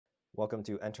Welcome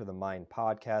to Enter the Mind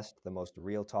podcast, the most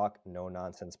real talk, no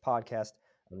nonsense podcast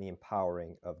on the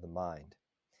empowering of the mind.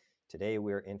 Today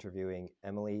we're interviewing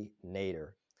Emily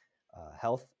Nader,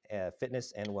 health,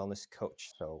 fitness, and wellness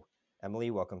coach. So, Emily,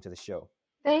 welcome to the show.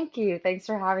 Thank you. Thanks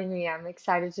for having me. I'm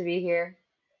excited to be here.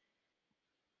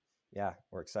 Yeah,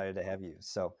 we're excited to have you.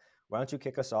 So, why don't you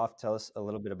kick us off? Tell us a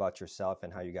little bit about yourself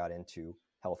and how you got into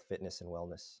health, fitness, and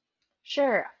wellness.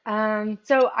 Sure.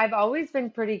 So I've always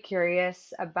been pretty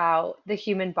curious about the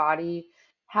human body,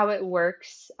 how it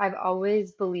works. I've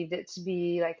always believed it to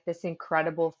be like this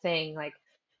incredible thing. Like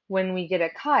when we get a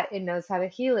cut, it knows how to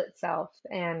heal itself.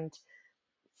 And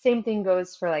same thing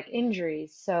goes for like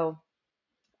injuries. So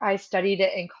I studied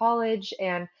it in college,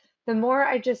 and the more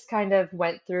I just kind of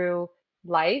went through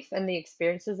life and the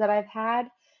experiences that I've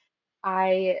had,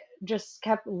 I just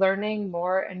kept learning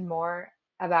more and more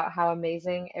about how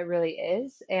amazing it really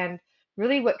is. And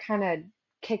really, what kind of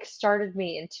kick-started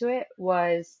me into it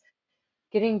was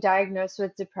getting diagnosed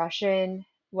with depression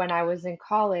when I was in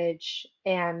college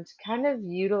and kind of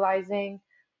utilizing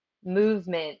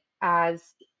movement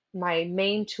as my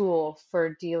main tool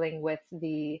for dealing with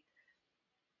the,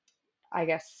 I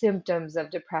guess, symptoms of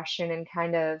depression and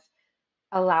kind of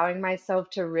allowing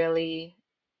myself to really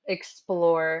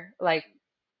explore like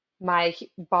my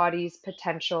body's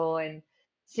potential and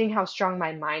seeing how strong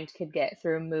my mind could get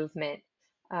through movement.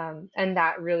 And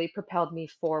that really propelled me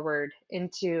forward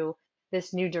into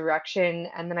this new direction.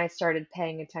 And then I started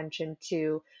paying attention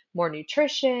to more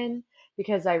nutrition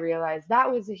because I realized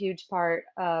that was a huge part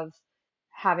of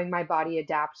having my body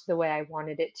adapt the way I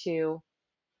wanted it to,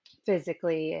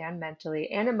 physically and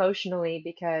mentally and emotionally,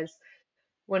 because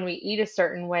when we eat a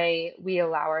certain way, we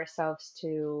allow ourselves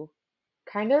to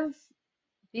kind of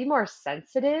be more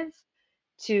sensitive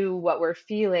to what we're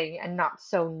feeling and not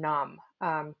so numb,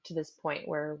 to this point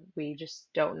where we just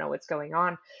don't know what's going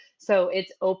on. So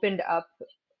it's opened up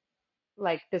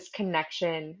like this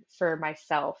connection for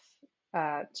myself,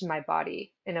 to my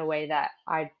body in a way that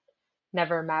I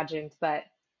never imagined, but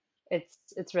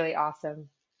it's really awesome.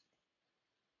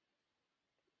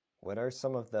 What are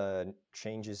some of the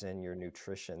changes in your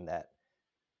nutrition that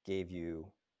gave you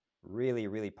really,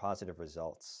 really positive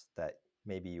results that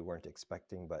maybe you weren't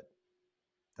expecting, but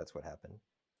that's what happened?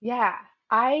 Yeah,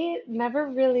 I never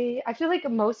really, I feel like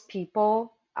most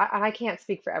people, and I can't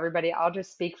speak for everybody, I'll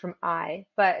just speak from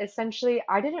but essentially,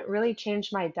 I didn't really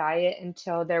change my diet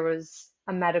until there was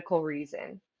a medical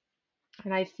reason.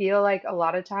 And I feel like a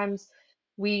lot of times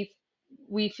we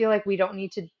we feel like we don't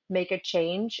need to make a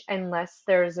change unless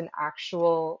there's an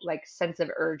actual like sense of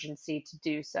urgency to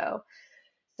do so.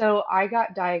 So I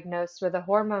got diagnosed with a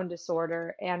hormone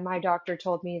disorder, and my doctor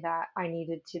told me that I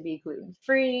needed to be gluten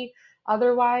free.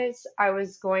 Otherwise, I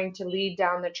was going to lead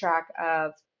down the track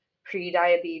of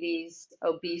pre-diabetes,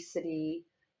 obesity,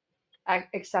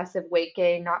 excessive weight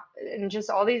gain, not, and just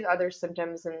all these other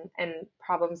symptoms and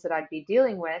problems that I'd be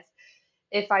dealing with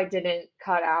if I didn't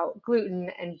cut out gluten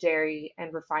and dairy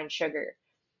and refined sugar.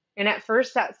 And at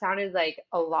first, that sounded like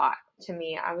a lot to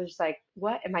me. I was like,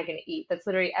 what am I going to eat? That's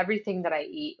literally everything that I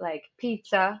eat, like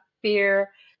pizza,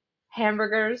 beer,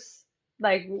 hamburgers.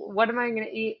 Like, what am I going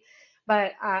to eat?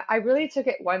 But I really took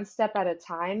it one step at a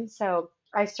time. So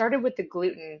I started with the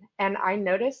gluten, and I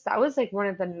noticed that was like one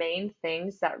of the main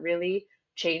things that really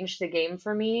changed the game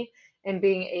for me and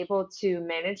being able to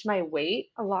manage my weight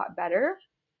a lot better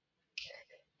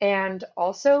and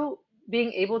also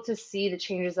being able to see the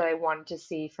changes that I wanted to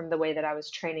see from the way that I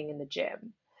was training in the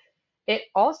gym. It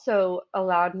also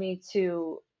allowed me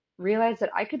to realize that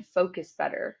I could focus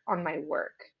better on my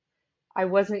work. I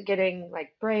wasn't getting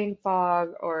like brain fog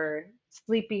or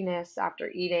sleepiness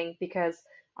after eating because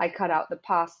I cut out the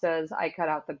pastas, I cut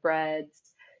out the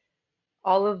breads,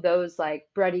 all of those like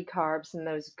bready carbs and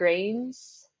those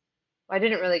grains. I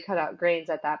didn't really cut out grains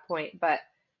at that point, but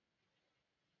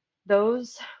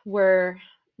those were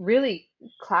really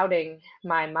clouding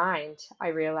my mind, I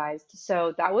realized.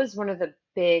 So that was one of the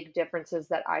big differences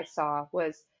that I saw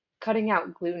was cutting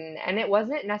out gluten. And it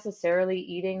wasn't necessarily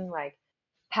eating like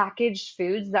packaged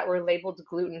foods that were labeled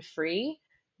gluten free,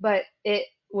 but it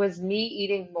was me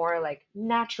eating more like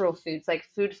natural foods, like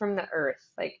food from the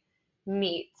earth, like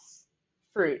meats,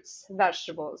 fruits,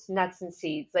 vegetables, nuts and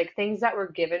seeds, like things that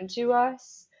were given to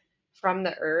us from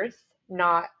the earth,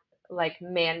 not like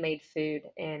man-made food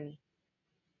in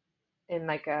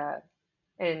like a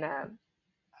in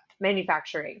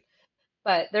manufacturing.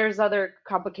 But there's other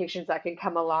complications that can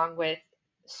come along with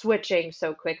switching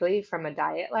so quickly from a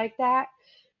diet like that,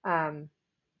 um,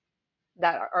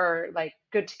 that are like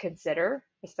good to consider,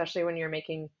 especially when you're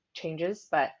making changes.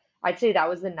 But I'd say that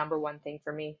was the number one thing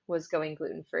for me was going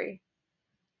gluten free.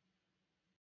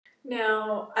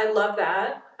 Now, I love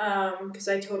that because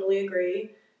I totally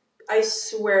agree. I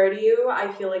swear to you,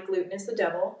 I feel like gluten is the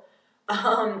devil.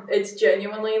 It's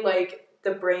genuinely like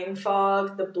the brain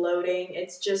fog, the bloating.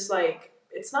 It's just like,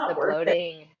 it's The not worth it.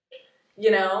 bloating.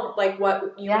 Like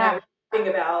what you and I Yeah. were talking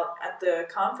about at the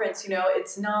conference,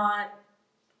 it's not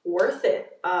worth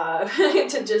it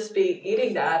to just be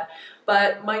eating that.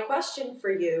 But my question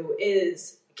for you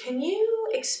is, can you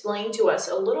explain to us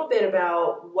a little bit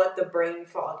about what the brain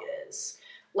fog is?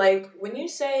 Like when you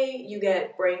say you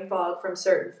get brain fog from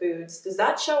certain foods, does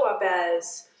that show up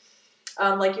as,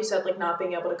 like you said, like not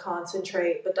being able to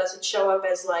concentrate, but does it show up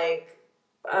as like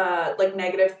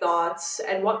negative thoughts?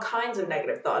 And what kinds of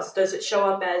negative thoughts? Does it show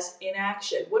up as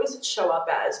inaction? What does it show up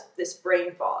as, this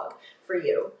brain fog for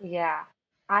you? Yeah.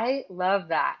 I love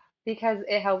that because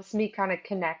it helps me kind of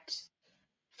connect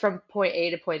from point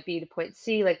A to point B to point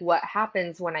C, like what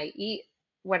happens when I eat,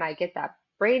 when I get that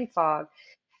brain fog.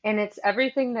 And it's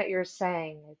everything that you're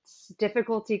saying. It's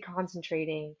difficulty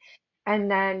concentrating.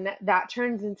 And then that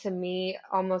turns into me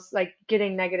almost like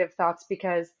getting negative thoughts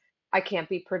because I can't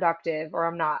be productive or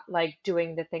I'm not like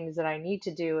doing the things that I need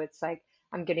to do. It's like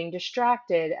I'm getting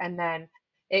distracted. And then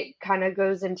it kind of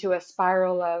goes into a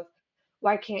spiral of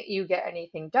why can't you get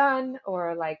anything done?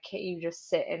 Or like, can't you just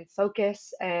sit and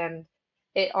focus? And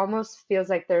it almost feels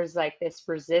like there's like this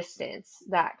resistance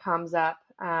that comes up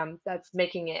that's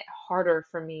making it harder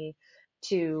for me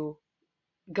to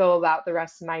go about the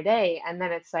rest of my day. And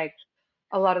then it's like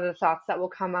a lot of the thoughts that will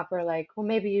come up are like, well,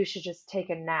 maybe you should just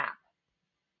take a nap.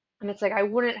 And it's like I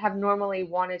wouldn't have normally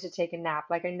wanted to take a nap.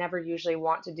 Like I never usually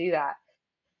want to do that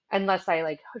unless I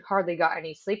like hardly got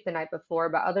any sleep the night before,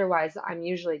 but otherwise I'm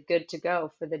usually good to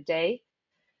go for the day.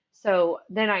 So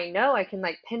then I know I can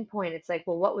like pinpoint, it's like,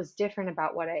 well, what was different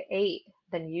about what I ate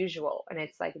than usual? And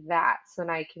it's like that. So then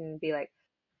I can be like,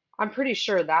 I'm pretty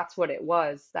sure that's what it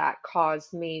was that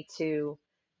caused me to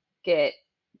get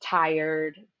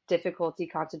tired, difficulty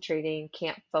concentrating,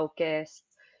 can't focus.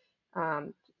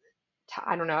 Um,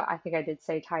 I don't know. I think I did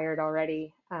say tired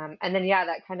already. And then, yeah,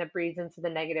 that kind of breeds into the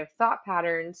negative thought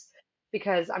patterns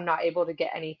because I'm not able to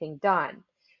get anything done.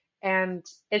 And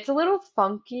it's a little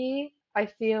funky. I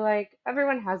feel like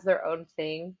everyone has their own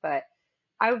thing, but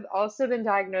I've also been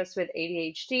diagnosed with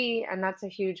ADHD, and that's a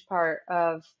huge part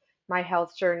of my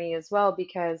health journey as well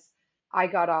because I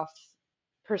got off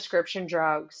prescription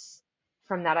drugs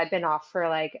from that. I've been off for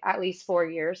like at least 4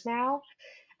 years now.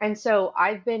 And so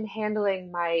I've been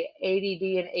handling my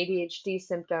ADD and ADHD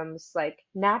symptoms like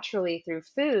naturally through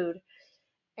food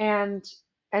and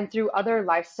through other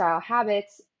lifestyle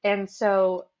habits. And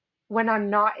so when I'm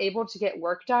not able to get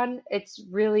work done, it's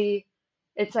really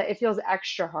it's like it feels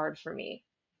extra hard for me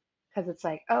because it's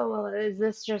like, oh, well, is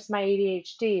this just my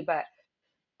ADHD? But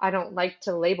I don't like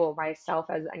to label myself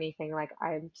as anything. Like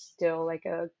I'm still like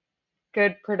a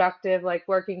good, productive, like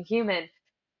working human.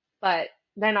 But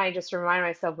then I just remind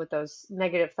myself with those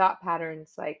negative thought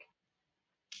patterns, like,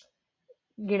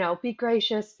 be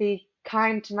gracious, be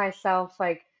kind to myself.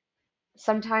 Like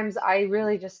sometimes I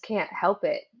really just can't help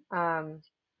it.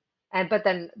 But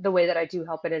then the way that I do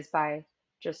help it is by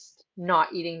just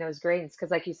not eating those grains,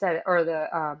 because like you said, or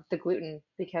the gluten,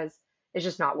 because it's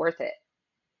just not worth it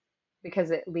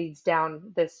because it leads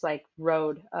down this like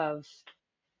road of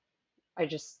I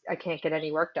can't get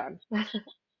any work done.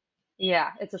 Yeah,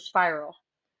 it's a spiral.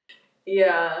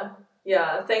 Yeah,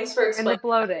 yeah. Thanks for And the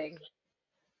explaining.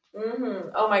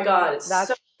 bloating, Oh my God, it's so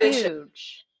that's vicious,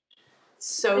 huge.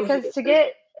 so Because huge.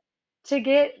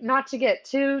 not to get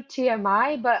too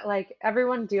TMI, but like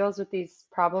everyone deals with these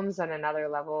problems on another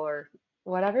level or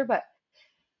whatever, but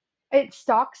it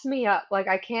stalks me up. Like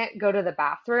I can't go to the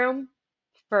bathroom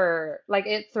for like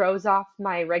it throws off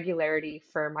my regularity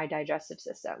for my digestive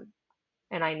system.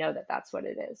 And I know that that's what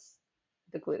it is,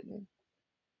 the gluten.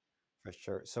 For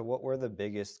sure. So, what were the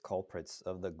biggest culprits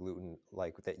of the gluten,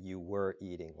 like that you were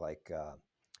eating, like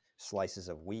slices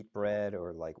of wheat bread,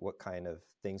 or like what kind of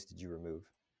things did you remove?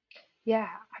 Yeah,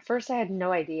 at first I had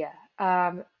no idea.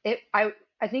 It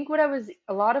I think what I was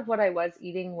a lot of what I was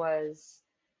eating was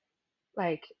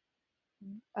like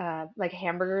like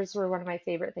hamburgers were one of my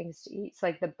favorite things to eat. So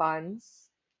like the buns,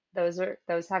 those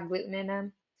have gluten in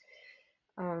them.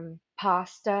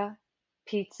 Pasta,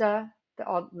 pizza,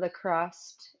 all the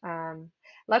crust.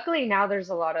 Luckily now there's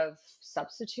a lot of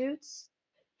substitutes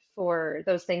for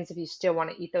those things if you still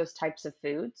want to eat those types of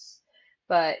foods.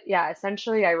 But yeah,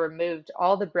 essentially I removed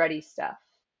all the bready stuff.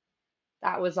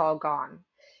 That was all gone.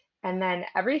 And then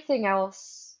everything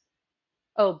else,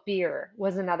 oh, beer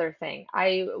was another thing.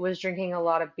 I was drinking a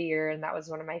lot of beer, and that was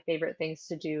one of my favorite things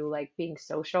to do, like being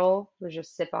social, was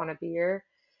just sip on a beer.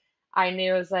 I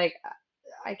knew it was like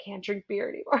I can't drink beer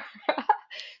anymore.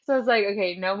 So I was like,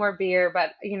 okay, no more beer,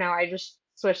 but I just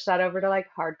switched that over to like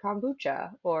hard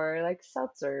kombucha or like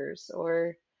seltzers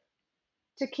or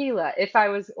tequila if I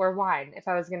was or wine if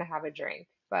I was gonna have a drink.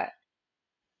 But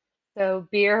so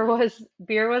beer was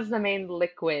the main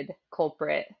liquid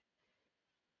culprit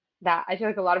that I feel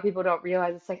like a lot of people don't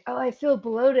realize. It's like, oh, I feel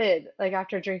bloated like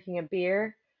after drinking a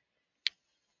beer.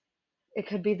 It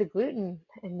could be the gluten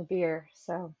in the beer.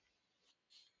 So,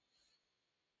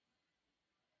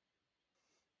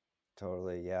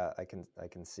 Totally. Yeah, I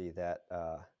can see that.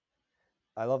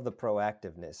 I love the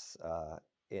proactiveness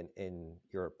in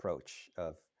your approach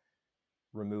of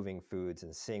removing foods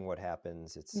and seeing what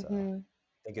happens. I hmm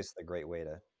think it's the great way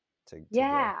to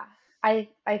go. yeah.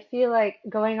 I feel like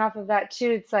going off of that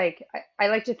too, it's like I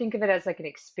like to think of it as like an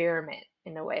experiment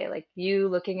in a way, like you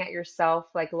looking at yourself,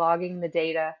 like logging the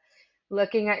data,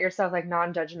 looking at yourself like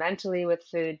non-judgmentally with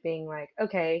food, being like,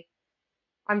 okay,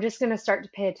 I'm just gonna start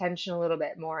to pay attention a little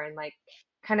bit more and like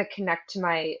kind of connect to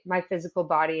my physical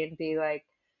body and be like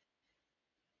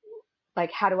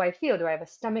how do I feel? Do I have a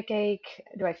stomach ache?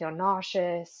 Do I feel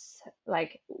nauseous?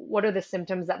 Like what are the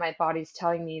symptoms that my body's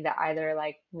telling me that either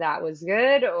like that was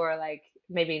good or like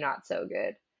maybe not so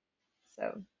good?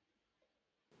 So,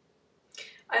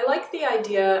 I like the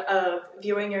idea of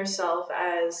viewing yourself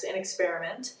as an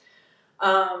experiment,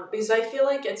 because I feel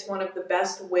like it's one of the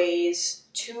best ways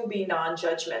to be non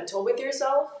judgmental with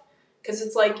yourself. Because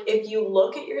it's like if you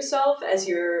look at yourself as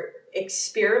you're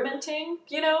experimenting,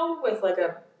 with like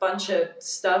a bunch of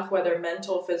stuff, whether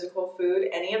mental, physical, food,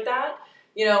 any of that,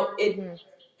 mhm.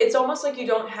 it's almost like you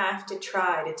don't have to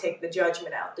try to take the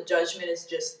judgment out. The judgment is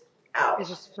just It's out.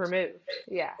 just removed.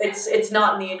 Yeah, It's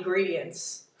not in the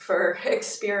ingredients for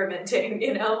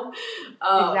experimenting. Um,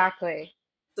 exactly.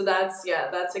 so that's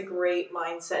a great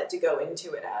mindset to go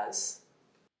into it as.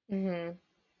 hmm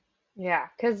Yeah,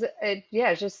 because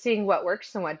it's just seeing what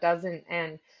works and what doesn't.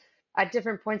 And at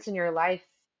different points in your life,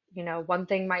 one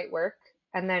thing might work,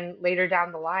 and then later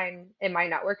down the line, it might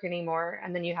not work anymore.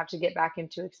 And then you have to get back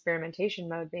into experimentation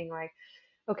mode, being like,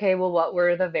 okay, well, what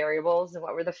were the variables and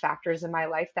what were the factors in my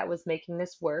life that was making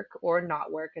this work or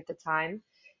not work at the time?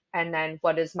 And then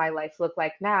what does my life look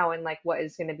like now? And like, what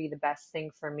is going to be the best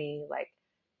thing for me, like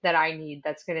that I need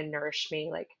that's going to nourish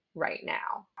me, like right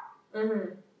now?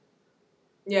 Hmm.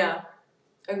 Yeah,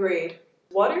 agreed.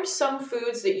 What are some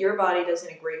foods that your body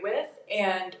doesn't agree with,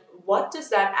 and what does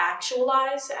that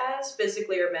actualize as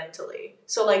physically or mentally?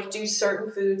 So, like, do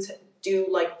certain foods do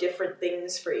like different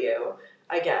things for you?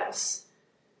 I guess.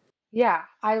 Yeah,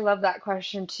 I love that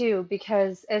question too,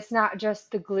 because it's not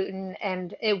just the gluten,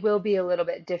 and it will be a little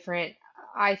bit different,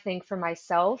 I think, for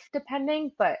myself,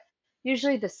 depending, but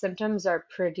usually the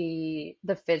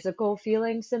physical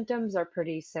feeling symptoms are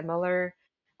pretty similar.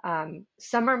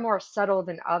 Some are more subtle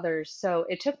than others. So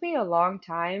it took me a long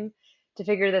time to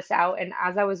figure this out. And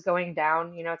as I was going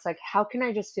down, it's like, how can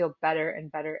I just feel better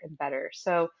and better and better?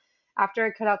 So after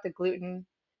I cut out the gluten,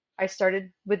 I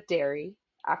started with dairy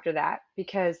after that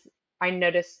because I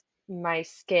noticed my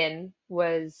skin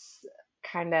was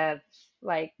kind of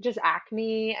like just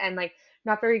acne and like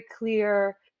not very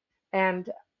clear. And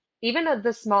even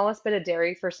the smallest bit of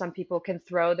dairy for some people can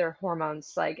throw their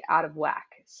hormones like out of whack.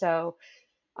 So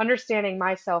understanding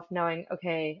myself, knowing,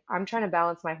 okay, I'm trying to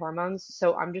balance my hormones,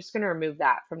 so I'm just going to remove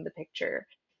that from the picture.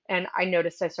 And I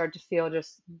noticed I started to feel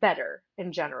just better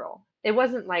in general. It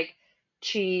wasn't like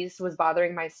cheese was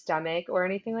bothering my stomach or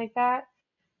anything like that.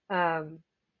 Um,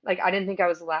 like I didn't think I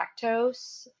was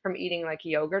lactose from eating like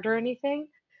yogurt or anything,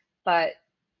 but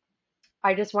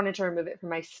I just wanted to remove it from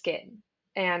my skin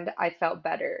and I felt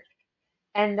better.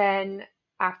 And then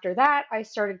after that, I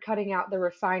started cutting out the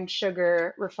refined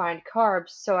sugar, refined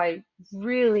carbs. So I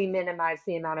really minimized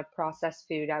the amount of processed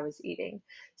food I was eating.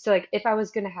 So, like, if I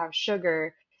was going to have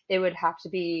sugar, it would have to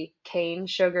be cane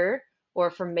sugar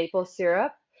or from maple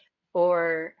syrup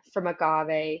or from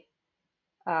agave,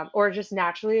 or just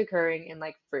naturally occurring in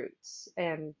like fruits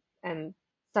and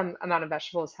some amount of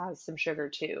vegetables has some sugar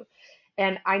too.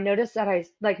 And I noticed that I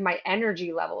like my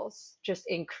energy levels just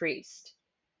increased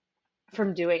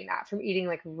from doing that, from eating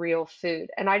like real food.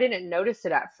 And I didn't notice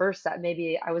it at first that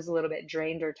maybe I was a little bit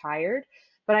drained or tired,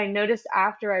 but I noticed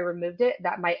after I removed it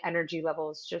that my energy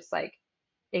levels just like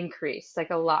increased like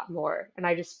a lot more. And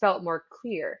I just felt more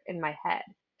clear in my head.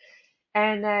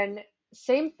 And then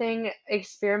same thing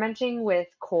experimenting with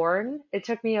corn. It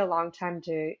took me a long time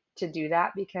to do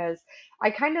that because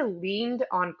I kind of leaned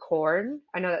on corn.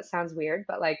 I know that sounds weird,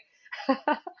 but like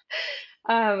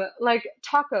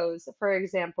tacos, for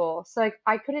example. So like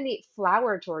I couldn't eat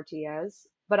flour tortillas,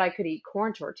 but I could eat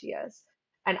corn tortillas.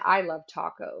 and I love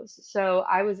tacos. So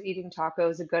I was eating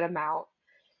tacos a good amount,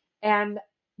 and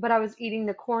but I was eating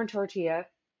the corn tortilla,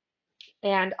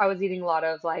 and I was eating a lot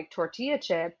of like tortilla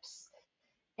chips,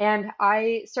 and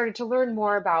I started to learn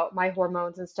more about my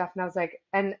hormones and stuff, and I was like,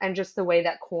 and just the way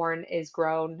that corn is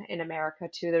grown in America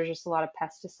too. There's just a lot of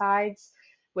pesticides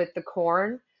with the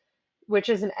corn, which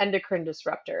is an endocrine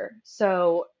disruptor.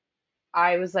 So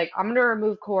I was like, I'm gonna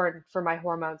remove corn for my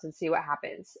hormones and see what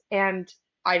happens. And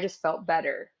I just felt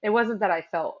better. It wasn't that I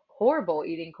felt horrible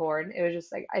eating corn. It was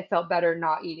just like I felt better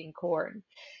not eating corn.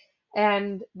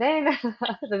 And then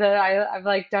I've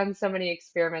like done so many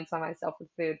experiments on myself with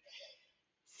food.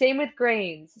 Same with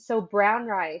grains. So brown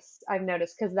rice, I've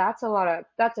noticed, because that's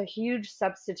a huge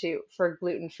substitute for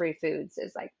gluten-free foods,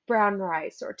 is like brown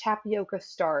rice or tapioca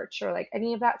starch or like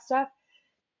any of that stuff.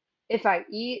 If I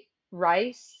eat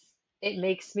rice, it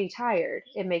makes me tired.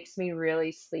 It makes me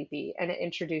really sleepy and it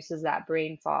introduces that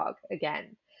brain fog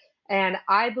again. And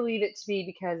I believe it to be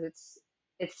because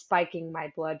it's spiking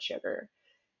my blood sugar.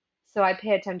 So I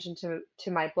pay attention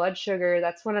to my blood sugar.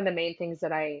 That's one of the main things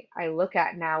that I look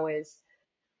at now is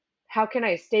how can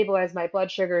I stabilize my blood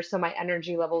sugar so my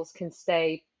energy levels can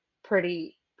stay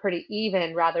pretty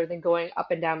even rather than going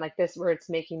up and down like this where it's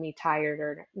making me tired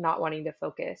or not wanting to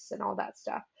focus and all that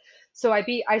stuff. So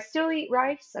I still eat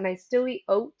rice and I still eat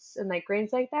oats and like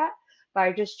grains like that, but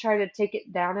I just try to take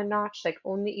it down a notch, like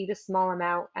only eat a small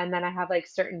amount, and then I have like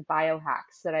certain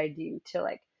biohacks that I do to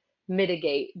like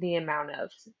mitigate the amount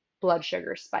of blood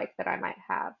sugar spike that I might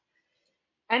have.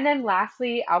 And then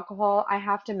lastly, alcohol, I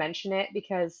have to mention it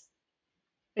because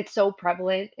it's so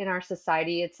prevalent in our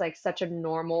society. It's like such a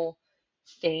normal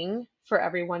thing for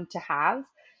everyone to have.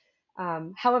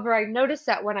 However, I noticed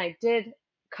that when I did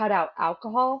cut out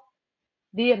alcohol,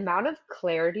 the amount of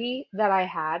clarity that I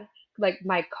had, like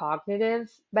my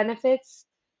cognitive benefits,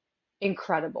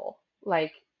 incredible.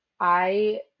 Like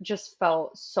I just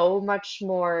felt so much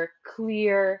more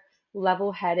clear,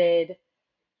 level-headed,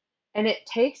 and it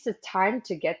takes the time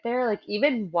to get there. Like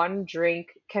even one drink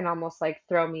can almost like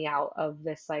throw me out of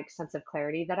this like sense of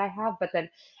clarity that I have. But then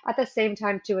at the same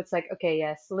time too, it's like, okay,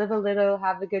 yes, live a little,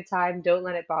 have a good time, don't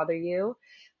let it bother you.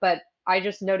 But I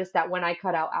just noticed that when I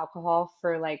cut out alcohol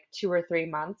for like 2 or 3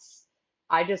 months,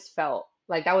 I just felt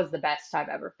like that was the best I've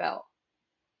ever felt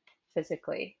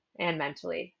physically and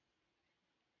mentally.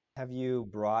 Have you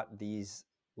brought these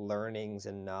learnings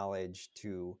and knowledge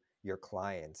to your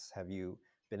clients? Have you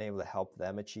been able to help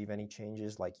them achieve any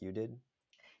changes like you did?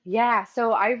 Yeah,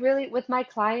 so I really, with my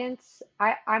clients,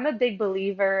 I'm a big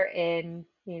believer in,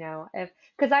 if,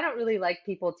 because I don't really like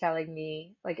people telling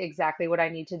me like exactly what I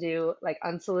need to do, like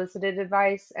unsolicited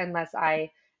advice, unless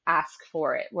I ask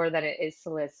for it, where then it is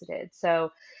solicited.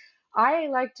 So I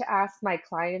like to ask my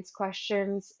clients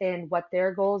questions in what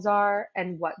their goals are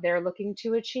and what they're looking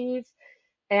to achieve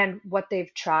and what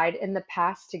they've tried in the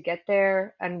past to get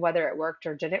there and whether it worked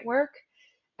or didn't work.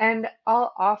 And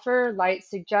I'll offer light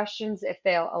suggestions if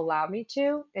they'll allow me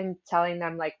to, in telling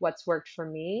them like what's worked for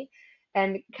me,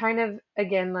 and kind of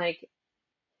again like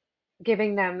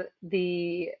giving them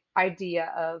the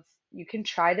idea of you can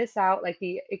try this out, like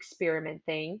the experiment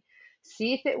thing,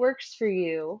 see if it works for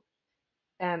you.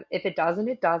 If it doesn't,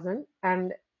 it doesn't.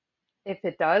 And if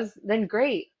it does, then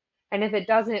great. And if it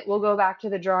doesn't, we'll go back to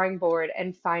the drawing board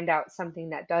and find out something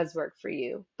that does work for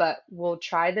you. But we'll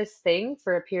try this thing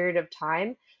for a period of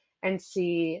time and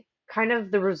see kind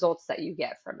of the results that you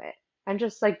get from it. And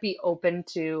just like be open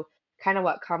to kind of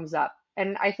what comes up.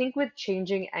 And I think with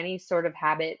changing any sort of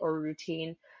habit or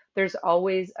routine, there's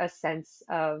always a sense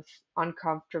of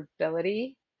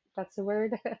uncomfortability. If that's a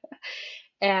word.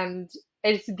 And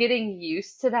it's getting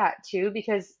used to that too,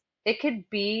 because it could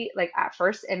be like at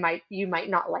first you might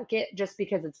not like it just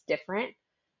because it's different,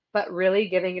 but really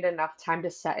giving it enough time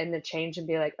to set in the change and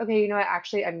be like, okay, you know what,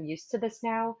 actually I'm used to this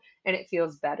now and it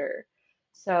feels better.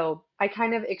 So I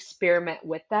kind of experiment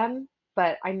with them,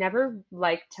 but I never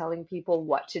like telling people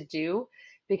what to do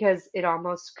because it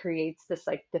almost creates this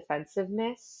like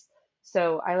defensiveness.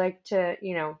 So I like to,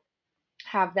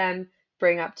 have them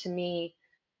bring up to me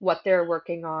what they're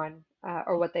working on,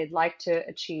 or what they'd like to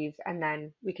achieve, and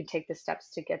then we can take the steps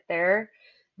to get there.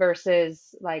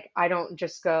 Versus like I don't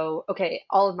just go, okay,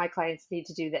 all of my clients need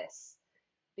to do this,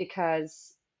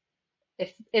 because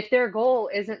if their goal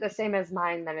isn't the same as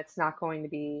mine, then it's not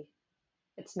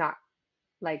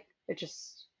like it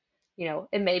just,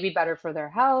 it may be better for their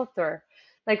health. Or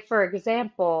like for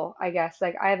example, I guess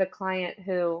like I have a client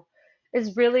who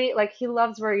is really like he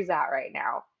loves where he's at right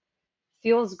now,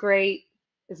 feels great,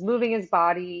 is moving his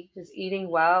body, is eating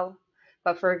well.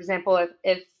 But for example,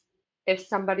 if if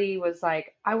somebody was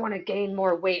like, I want to gain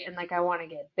more weight and like I want to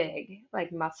get big,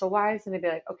 like muscle wise, and they'd be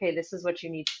like, okay, this is what you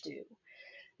need to do.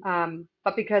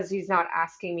 But because he's not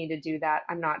asking me to do that,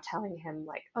 I'm not telling him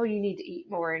like, oh, you need to eat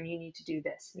more and you need to do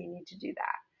this and you need to do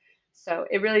that. So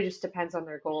it really just depends on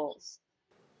their goals.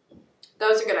 That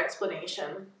was a good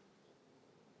explanation.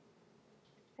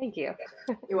 Thank you.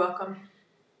 You're welcome.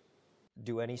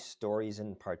 Do any stories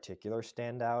in particular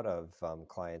stand out of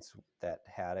clients that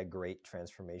had a great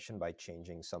transformation by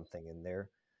changing something in their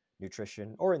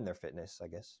nutrition or in their fitness, I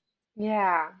guess?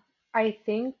 Yeah, I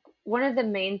think one of the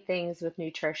main things with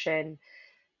nutrition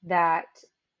that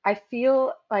I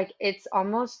feel like it's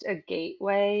almost a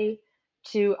gateway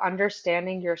to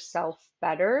understanding yourself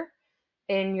better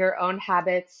in your own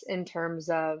habits in terms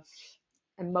of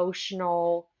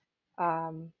emotional,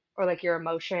 or like your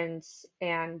emotions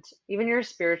and even your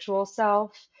spiritual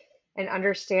self, and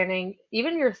understanding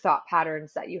even your thought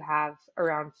patterns that you have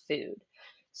around food.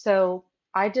 So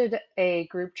I did a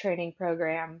group training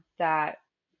program that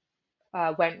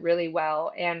went really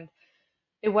well, and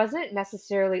it wasn't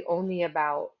necessarily only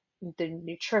about the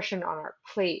nutrition on our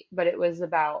plate, but it was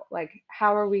about like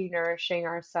how are we nourishing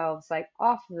ourselves like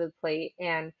off of the plate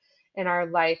and in our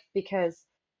life, because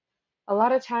a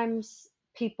lot of times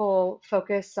people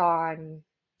focus on,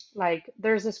 like,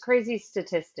 there's this crazy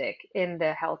statistic in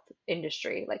the health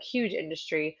industry, like huge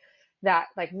industry, that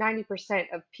like 90%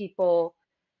 of people,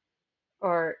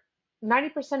 or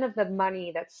 90% of the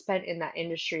money that's spent in that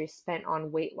industry is spent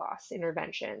on weight loss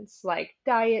interventions, like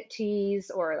diet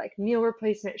teas or like meal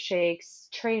replacement shakes,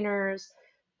 trainers,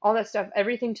 all that stuff,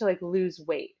 everything to like lose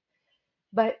weight.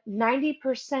 But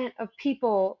 90% of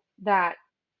people that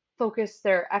focus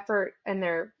their effort and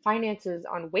their finances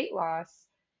on weight loss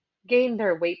gain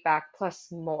their weight back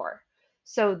plus more.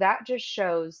 So that just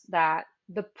shows that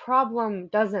the problem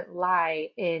doesn't lie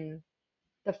in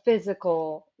the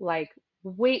physical, like,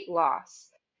 weight loss.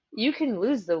 You can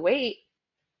lose the weight,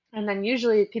 and then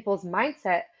usually people's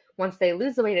mindset once they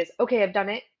lose the weight is, okay, I've done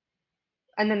it,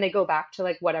 and then they go back to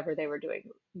like whatever they were doing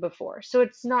before. So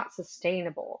it's not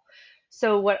sustainable.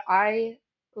 So what I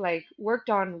like worked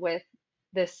on with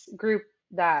this group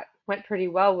that went pretty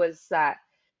well was that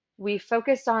we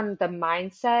focused on the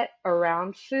mindset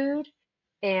around food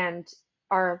and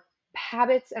our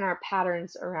habits and our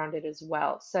patterns around it as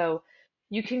well. So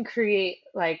you can create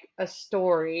like a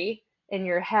story in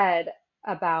your head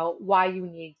about why you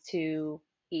need to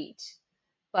eat.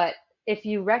 But if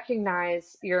you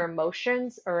recognize your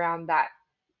emotions around that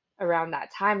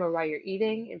time or while you're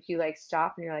eating, if you like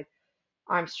stop and you're like,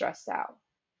 I'm stressed out.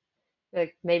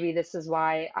 Like maybe this is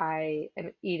why I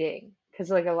am eating. Because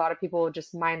like a lot of people will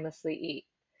just mindlessly eat.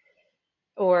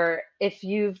 Or if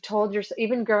you've told yourself,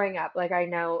 even growing up, like I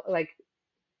know, like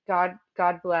God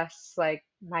bless like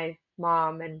my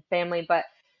mom and family, but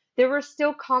there were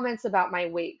still comments about my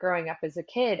weight growing up as a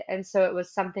kid, and so it was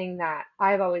something that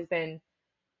I've always been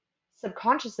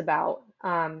subconscious about,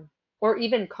 or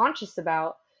even conscious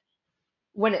about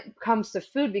when it comes to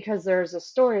food, because there's a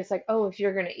story. It's like, oh, if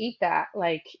you're gonna eat that,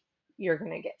 like you're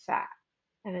gonna get fat.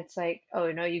 And it's like,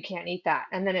 oh no, you can't eat that.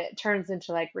 And then it turns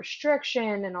into like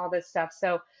restriction and all this stuff.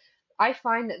 So I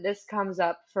find that this comes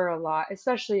up for a lot,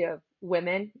 especially of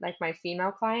women, like my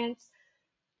female clients.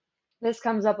 This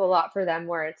comes up a lot for them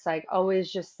where it's like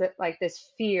always just like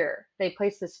this fear. They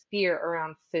place this fear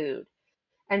around food.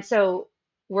 And so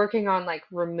working on like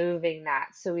removing that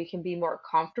so we can be more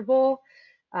comfortable,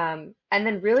 and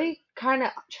then really kind of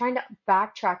trying to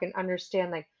backtrack and understand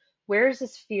like where is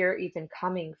this fear even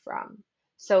coming from?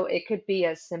 So it could be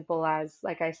as simple as,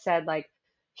 like I said, like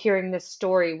hearing this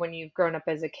story when you've grown up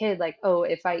as a kid, like, oh,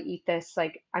 if I eat this,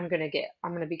 like I'm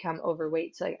gonna become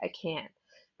overweight, so like I can't.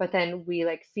 But then we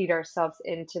like feed ourselves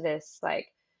into this like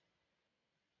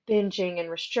binging and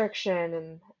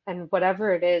restriction and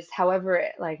whatever it is, however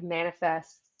it like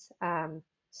manifests.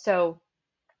 So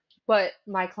what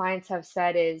my clients have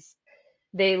said is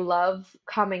they love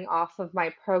coming off of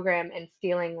my program and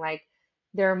feeling like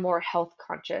they're more health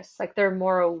conscious, like they're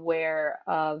more aware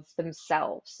of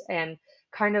themselves and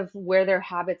kind of where their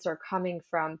habits are coming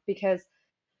from, because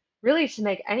really to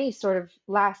make any sort of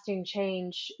lasting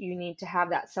change, you need to have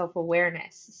that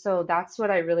self-awareness. So that's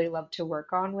what I really love to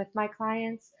work on with my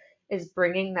clients, is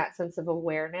bringing that sense of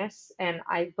awareness. And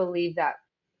I believe that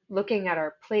looking at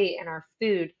our plate and our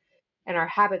food and our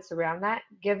habits around that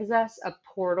gives us a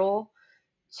portal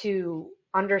to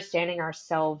understanding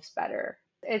ourselves better.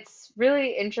 It's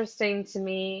really interesting to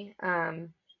me,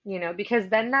 because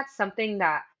then that's something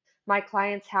that my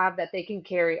clients have that they can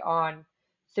carry on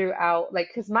throughout. Like,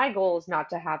 because my goal is not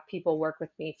to have people work with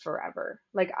me forever.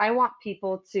 Like, I want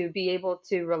people to be able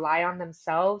to rely on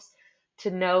themselves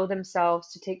to know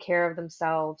themselves, to take care of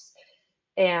themselves,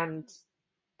 and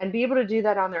be able to do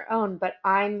that on their own. But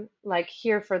I'm like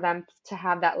here for them to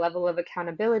have that level of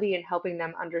accountability and helping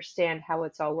them understand how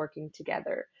it's all working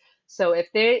together. So if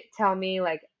they tell me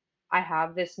like I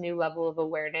have this new level of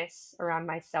awareness around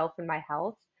myself and my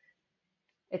health,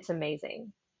 it's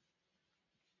amazing.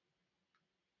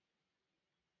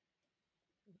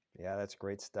 Yeah, that's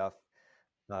great stuff.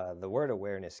 The word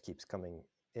awareness keeps coming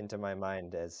into my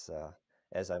mind as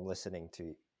I'm listening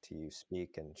to you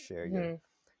speak and share your Hmm.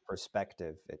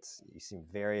 perspective. You seem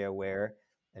very aware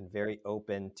and very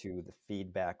open to the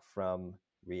feedback from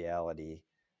reality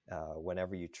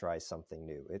whenever you try something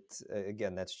new. It's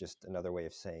again, that's just another way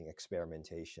of saying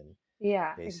experimentation,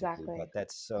 Yeah, basically. exactly.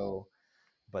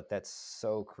 But that's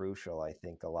so crucial. I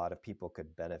think a lot of people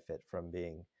could benefit from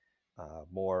being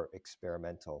more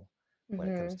experimental when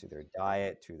it comes Hmm. to their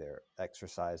diet, to their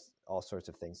exercise, all sorts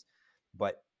of things.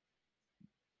 But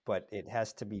it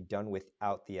has to be done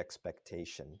without the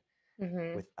expectation,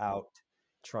 Hmm. without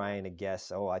trying to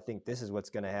guess, oh, I think this is what's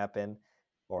going to happen,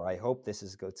 or I hope this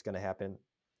is what's going to happen.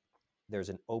 There's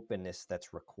an openness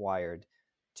that's required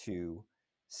to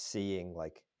seeing,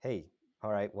 like, hey,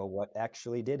 all right, well, what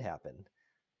actually did happen?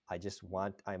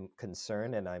 I'm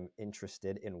concerned and I'm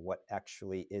interested in what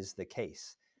actually is the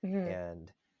case. Hmm.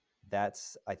 And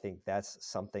I think that's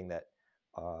something that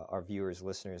our viewers,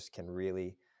 listeners can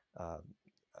really uh,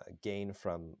 gain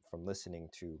from listening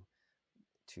to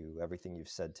everything you've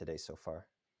said today so far.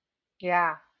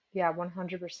 Yeah, yeah,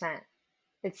 100%.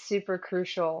 It's super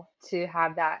crucial to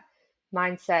have that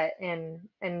mindset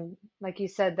and like you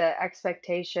said, the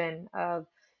expectation of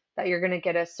that you're going to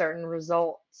get a certain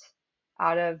result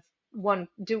out of one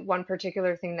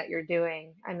particular thing that you're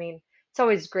doing. I mean, it's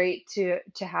always great to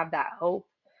have that hope,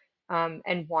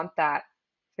 and want that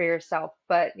for yourself.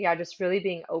 But yeah, just really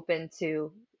being open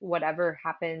to whatever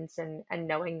happens and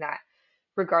knowing that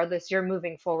regardless, you're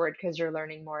moving forward because you're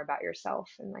learning more about yourself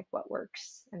and like what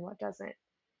works and what doesn't.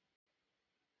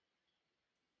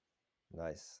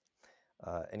 Nice.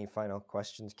 Any final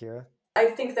questions, Kira? I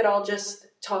think that I'll just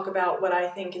talk about what I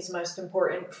think is most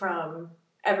important from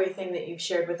everything that you've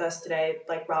shared with us today,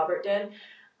 like Robert did,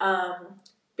 um,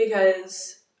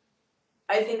 because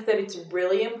I think that it's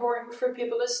really important for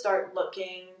people to start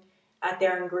looking at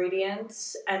their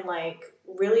ingredients and like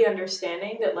really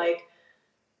understanding that like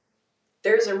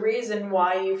there's a reason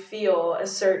why you feel a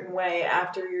certain way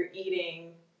after you're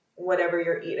eating whatever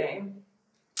you're eating.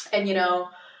 And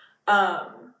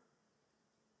um,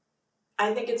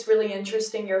 I think it's really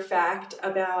interesting your fact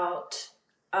about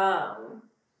um,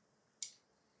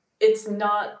 it's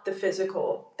not the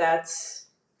physical that's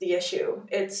the issue.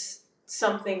 It's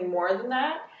something more than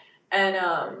that. And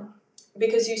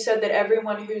because you said that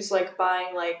everyone who's like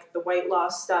buying like the weight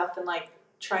loss stuff and like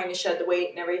trying to shed the weight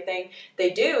and everything,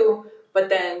 they do, but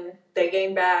then they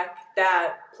gain back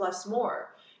that plus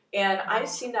more. And I've Mhm.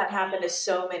 seen that happen to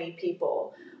so many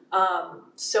people.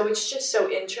 So it's just so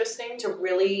interesting to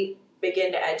really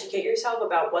begin to educate yourself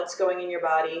about what's going in your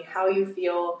body, how you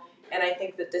feel, and I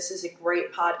think that this is a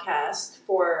great podcast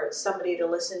for somebody to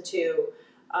listen to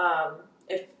um,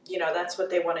 if that's what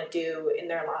they want to do in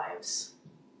their lives.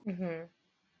 Mhm.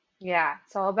 Yeah,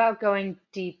 it's all about going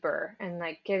deeper and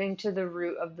like getting to the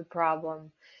root of the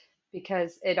problem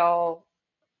because it all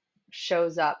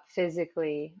shows up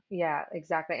physically. Yeah,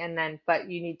 exactly. And then, but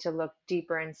you need to look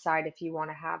deeper inside if you want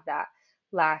to have that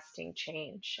lasting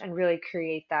change and really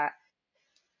create that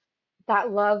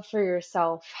love for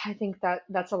yourself. I think that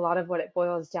that's a lot of what it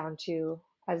boils down to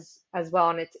as well.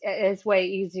 And it is way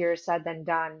easier said than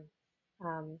done.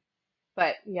 Um,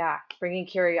 but yeah, bringing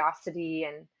curiosity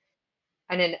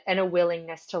and a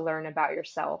willingness to learn about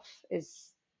yourself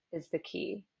is the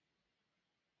key.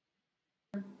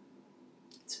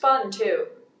 It's fun too.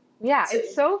 Yeah, It's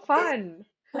it's so fun.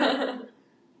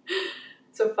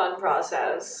 it's a fun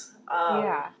process.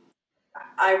 Yeah.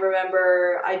 I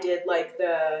remember I did like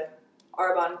the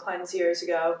Arbonne cleanse years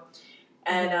ago,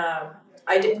 and Hmm.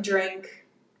 I didn't drink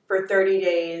for 30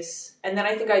 days, and then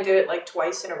I think I did it like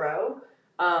twice in a row.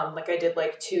 Like I did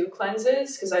like two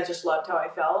cleanses because I just loved how I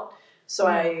felt. So Hmm.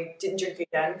 I didn't drink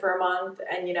again for a month,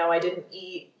 and I didn't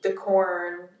eat the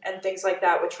corn and things like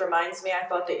that. Which reminds me, I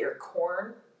thought that your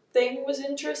corn thing was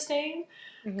interesting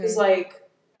because Hmm. like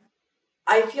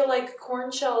I feel like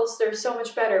corn shells they're so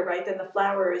much better right than the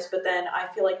flours, but then I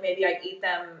feel like maybe I eat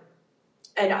them,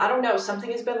 and I don't know,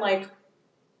 something has been like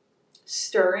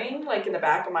stirring like in the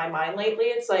back of my mind lately.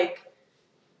 It's like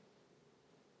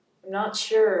I'm not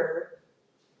sure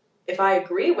if I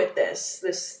agree with this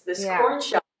Yeah. corn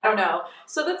shell. I don't know.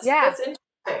 So that's Yeah.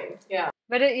 interesting. Yeah.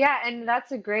 Yeah, and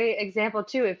that's a great example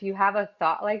too. If you have a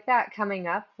thought like that coming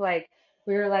up, like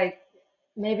we were like,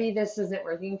 maybe this isn't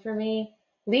working for me,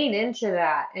 lean into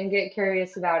that and get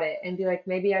curious about it and be like,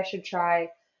 maybe I should try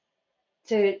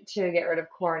to get rid of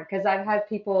corn. Because I've had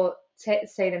people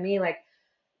say to me like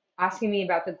asking me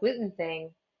about the gluten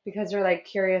thing because they're like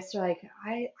curious. They're like,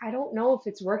 I don't know if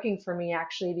it's working for me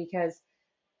actually because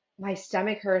my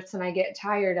stomach hurts and I get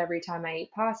tired every time I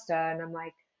eat pasta. And I'm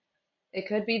like, it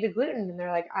could be the gluten. And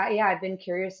they're like, yeah, I've been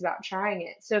curious about trying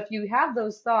it. So if you have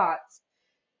those thoughts,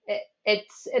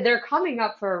 they're coming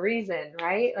up for a reason,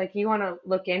 right? Like you want to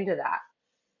look into that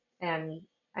and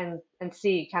and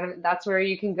see kind of that's where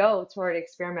you can go toward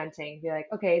experimenting. Be like,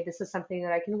 okay, this is something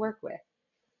that I can work with.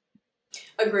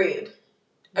 Agreed.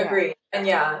 Yeah. Agreed. And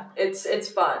yeah, it's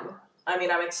fun. I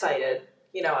mean, I'm excited.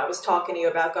 You know, I was talking to you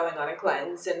about going on a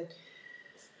cleanse and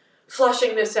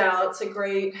flushing this out. It's a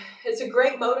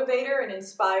great motivator and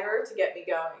inspire to get me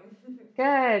going.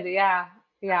 Good. Yeah.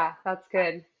 Yeah, that's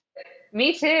good.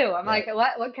 Me too. I'm Yeah,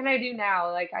 like, what can I do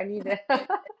now? Like I need to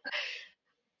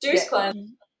Juice get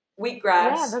cleanse, yeah,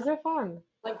 wheatgrass. those are fun.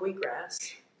 I like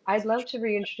wheatgrass. I'd love to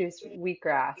reintroduce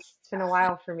wheatgrass. It's been a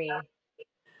while for me.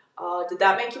 Did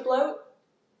that make you bloat?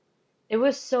 It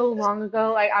was so long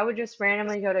ago. Like I would just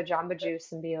randomly go to Jamba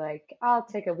Juice and be like, I'll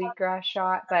take a wheatgrass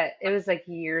shot, but it was like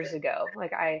years ago.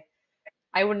 Like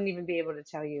I wouldn't even be able to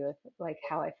tell you if, like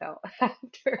how I felt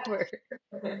afterward.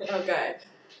 Okay,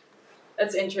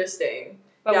 that's interesting.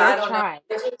 But Yeah, I worth don't know. trying.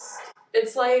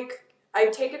 It's like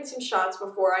I've taken some shots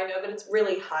before. I know that it's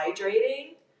really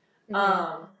hydrating.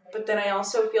 Hmm. But then I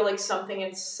also feel like something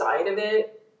inside of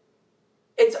it.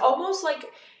 It's almost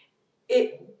like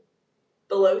it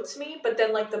bloats me, but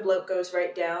then like the bloat goes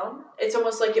right down. It's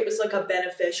almost like it was like a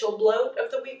beneficial bloat of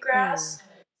the Hmm. wheatgrass.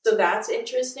 So that's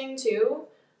interesting too.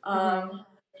 Hmm.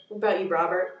 What about you,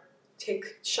 Robert? Take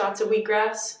shots of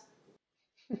wheatgrass?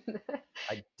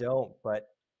 I don't, but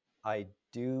I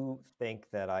do think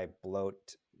that I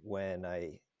bloat when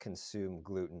I consume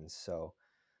gluten. So,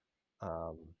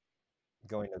 um,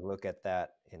 going to look at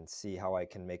that and see how I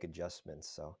can make adjustments.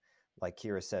 So, like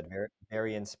Kira said, very,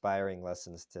 very inspiring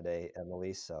lessons today,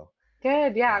 Emily. So,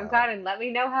 Good. Yeah, I'm uh, glad. And let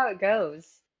me know how it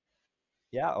goes.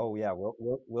 yeah, oh yeah,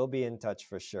 we'll be in touch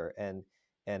for sure. And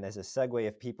as a segue,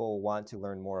 if people want to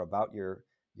learn more about your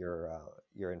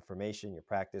information, your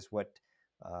practice,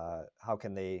 how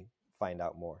can they find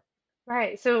out more?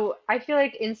 Right. So I feel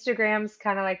like Instagram's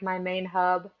kind of like my main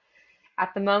hub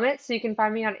at the moment. So you can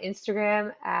find me on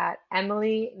Instagram at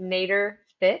Emily Nader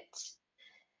Fit,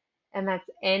 and that's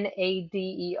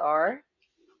Nader.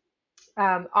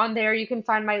 On there, you can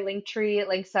find my link tree. It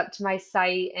links up to my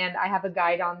site, and I have a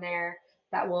guide on there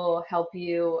that will help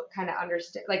you kind of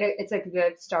understand. Like, it's like a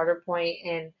good starter point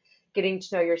in getting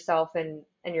to know yourself and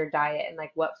your diet and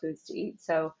like what foods to eat.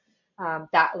 So,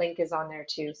 that link is on there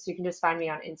too. So you can just find me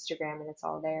on Instagram, and it's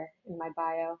all there in my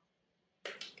bio.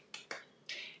 Great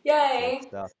Yay!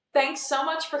 stuff. Thanks so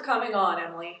much for coming on,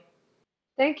 Emily.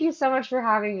 Thank you so much for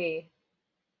having me.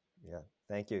 Yeah.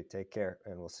 Thank you. Take care.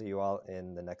 And we'll see you all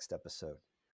in the next episode.